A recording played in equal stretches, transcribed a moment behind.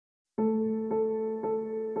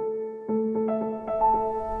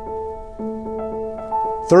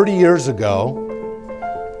30 years ago,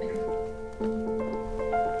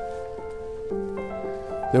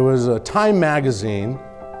 there was a Time magazine.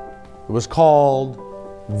 It was called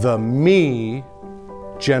The Me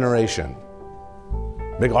Generation.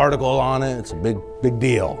 Big article on it. It's a big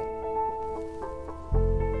deal.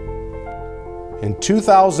 In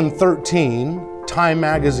 2013, Time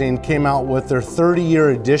magazine came out with their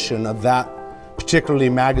 30-year edition of that particularly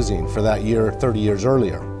magazine for that year, 30 years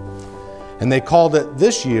earlier. And they called it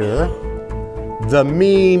this year, The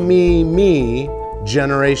Me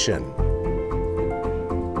Generation.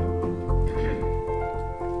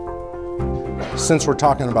 Since we're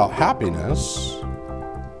talking about happiness,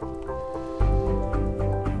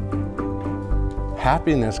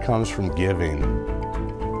 happiness comes from giving.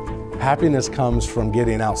 Happiness comes from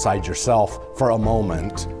getting outside yourself for a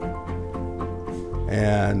moment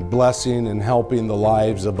and blessing and helping the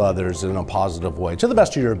lives of others in a positive way, to the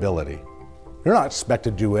best of your ability. You're not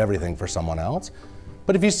expected to do everything for someone else,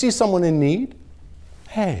 but if you see someone in need,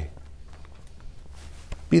 hey,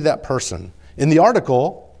 be that person. In the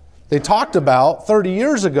article, they talked about 30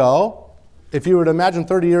 years ago, if you were to imagine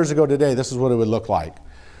 30 years ago today, this is what it would look like.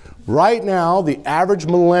 Right now, the average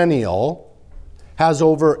millennial has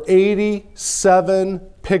over 87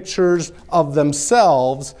 pictures of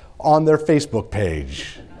themselves on their Facebook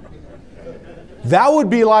page. That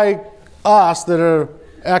would be like us that are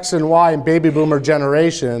X and Y and baby boomer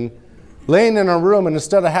generation laying in a room, and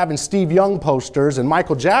instead of having Steve Young posters and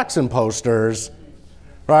Michael Jackson posters,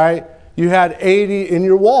 right? You had 80 in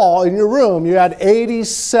your wall, in your room, you had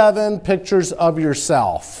 87 pictures of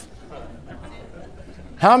yourself.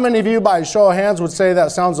 How many of you, by a show of hands, would say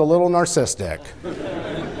that sounds a little narcissistic?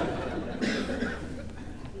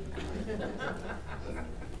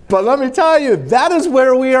 But let me tell you, that is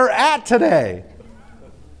where we are at today.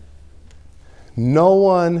 No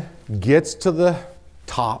one gets to the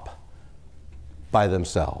top by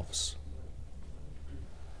themselves.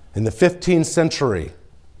 In the 15th century,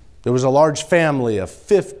 there was a large family of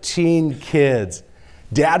 15 kids.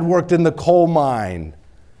 Dad worked in the coal mine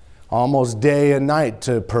almost day and night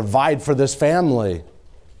to provide for this family.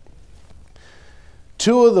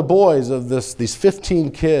 Two of the boys of these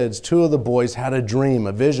 15 kids, two of the boys had a dream,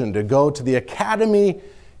 a vision to go to the academy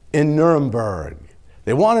in Nuremberg.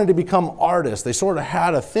 They wanted to become artists. They sort of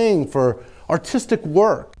had a thing for artistic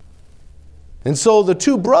work. And so the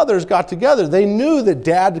two brothers got together. They knew that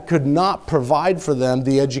Dad could not provide for them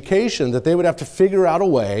the education, that they would have to figure out a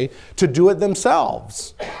way to do it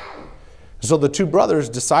themselves. So the two brothers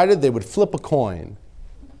decided they would flip a coin.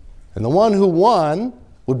 And the one who won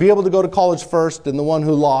would be able to go to college first, and the one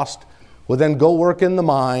who lost would then go work in the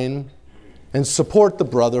mine and support the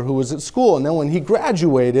brother who was at school. And then when he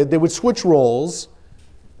graduated, they would switch roles,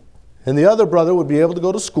 and the other brother would be able to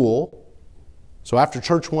go to school. So after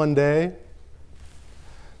church one day,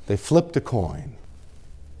 they flipped a coin.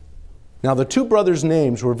 Now the two brothers'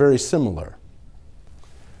 names were very similar.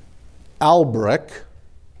 Albrecht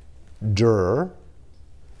Dürer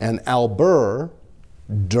and Albert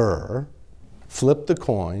Dürer flipped the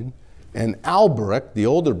coin, and Albrecht, the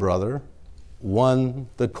older brother, won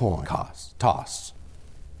the coin toss.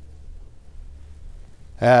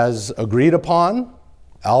 As agreed upon,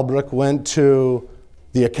 Albrecht went to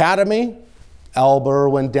the academy. Albert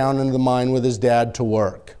went down into the mine with his dad to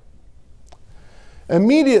work.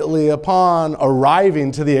 Immediately upon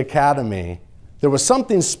arriving to the academy, there was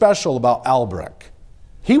something special about Albrecht.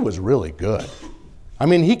 He was really good. I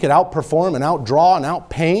mean, he could outperform and outdraw and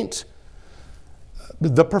outpaint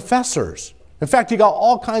the professors. In fact, he got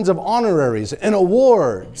all kinds of honoraries and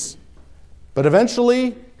awards. But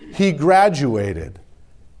eventually, he graduated.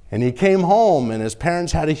 And he came home, and his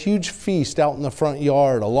parents had a huge feast out in the front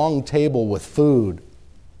yard, a long table with food.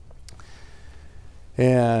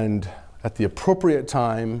 And at the appropriate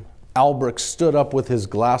time, Albrecht stood up with his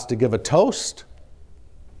glass to give a toast.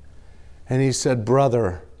 And he said,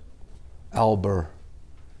 "Brother Albert,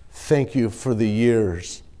 thank you for the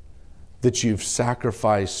years that you've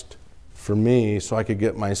sacrificed for me so I could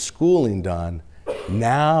get my schooling done.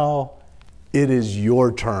 Now it is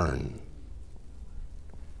your turn."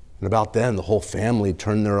 And about then, the whole family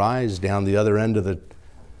turned their eyes down the other end of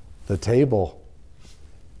the table.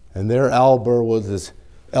 And there Albert, with his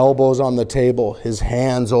elbows on the table, his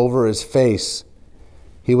hands over his face,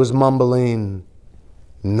 he was mumbling,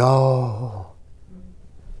 "No,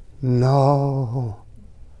 no,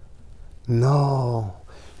 no."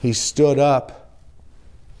 He stood up.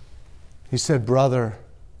 He said, "Brother,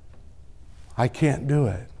 I can't do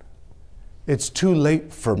it. It's too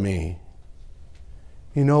late for me.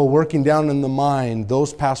 You know, working down in the mine,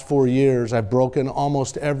 those past 4 years, I've broken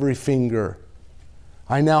almost every finger.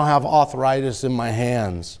 I now have arthritis in my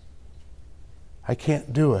hands. I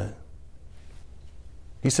can't do it.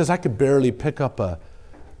 He says, I could barely pick up a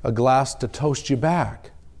glass to toast you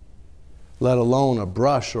back, let alone a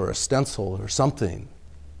brush or a stencil or something.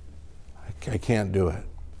 I can't do it.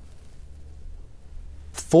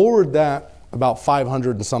 Forward that about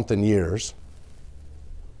 500 and something years.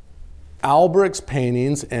 Albrecht's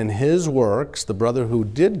paintings and his works, the brother who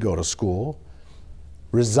did go to school,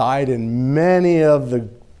 reside in many of the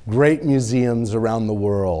great museums around the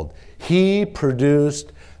world. He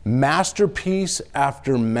produced masterpiece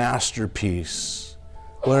after masterpiece.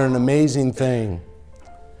 What an amazing thing.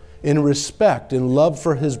 In respect and love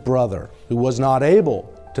for his brother, who was not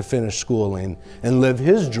able to finish schooling and live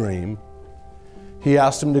his dream, he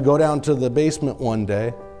asked him to go down to the basement one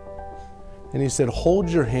day, and he said, hold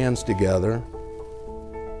your hands together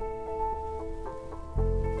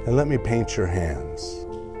and let me paint your hands.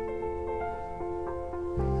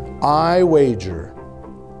 I wager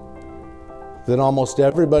that almost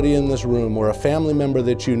everybody in this room or a family member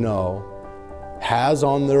that you know has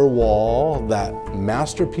on their wall that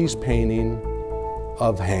masterpiece painting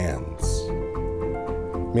of hands.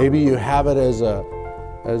 Maybe you have it as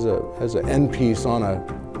an end piece on a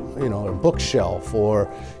bookshelf,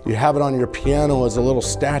 or you have it on your piano as a little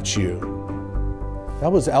statue.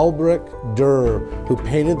 That was Albrecht Dürer who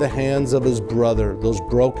painted the hands of his brother, those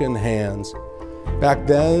broken hands. Back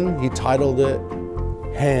then, he titled it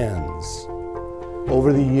Hands.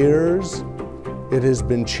 Over the years, it has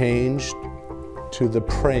been changed to the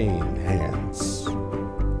Praying Hands.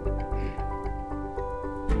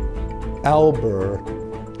 Albert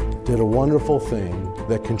did a wonderful thing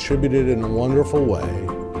that contributed in a wonderful way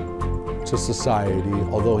to society,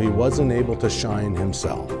 although he wasn't able to shine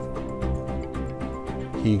himself.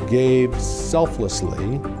 He gave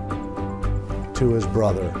selflessly to his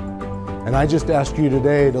brother. And I just ask you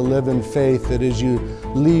today to live in faith that as you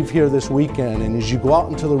leave here this weekend and as you go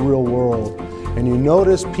out into the real world and you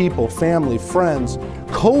notice people, family, friends,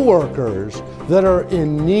 co-workers that are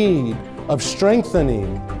in need of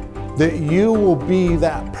strengthening, that you will be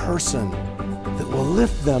that person that will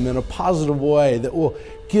lift them in a positive way, that will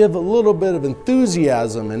give a little bit of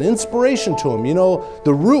enthusiasm and inspiration to them. You know,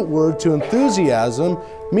 the root word to enthusiasm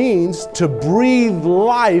means to breathe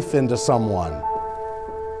life into someone.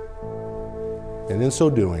 And in so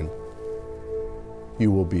doing,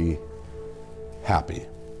 you will be happy.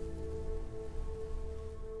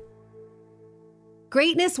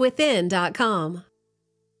 GreatnessWithin.com